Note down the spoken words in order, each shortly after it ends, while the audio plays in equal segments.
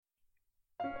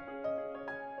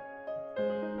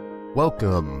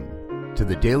Welcome to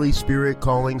the Daily Spirit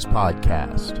Callings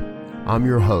podcast. I'm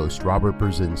your host, Robert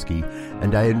Brzezinski,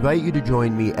 and I invite you to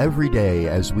join me every day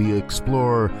as we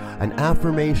explore an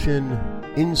affirmation,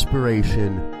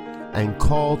 inspiration, and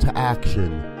call to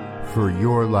action for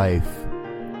your life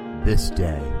this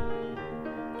day.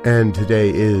 And today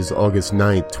is August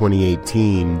 9th,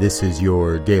 2018. This is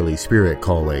your Daily Spirit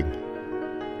Calling.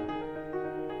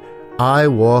 I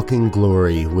walk in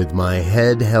glory with my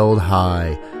head held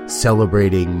high,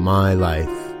 celebrating my life.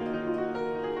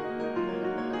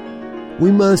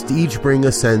 We must each bring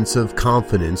a sense of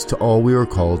confidence to all we are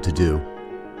called to do.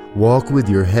 Walk with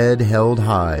your head held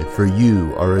high, for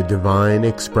you are a divine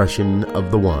expression of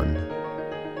the One.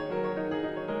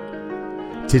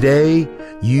 Today,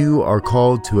 you are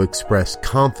called to express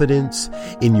confidence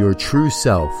in your true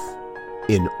self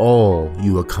in all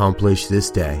you accomplish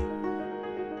this day.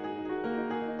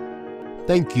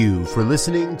 Thank you for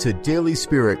listening to Daily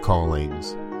Spirit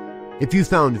Callings. If you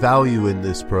found value in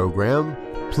this program,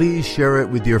 please share it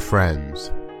with your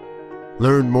friends.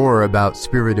 Learn more about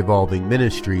Spirit Evolving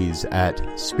Ministries at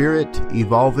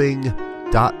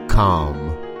spiritevolving.com.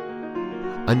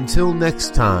 Until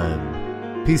next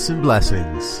time, peace and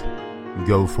blessings.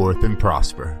 Go forth and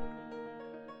prosper.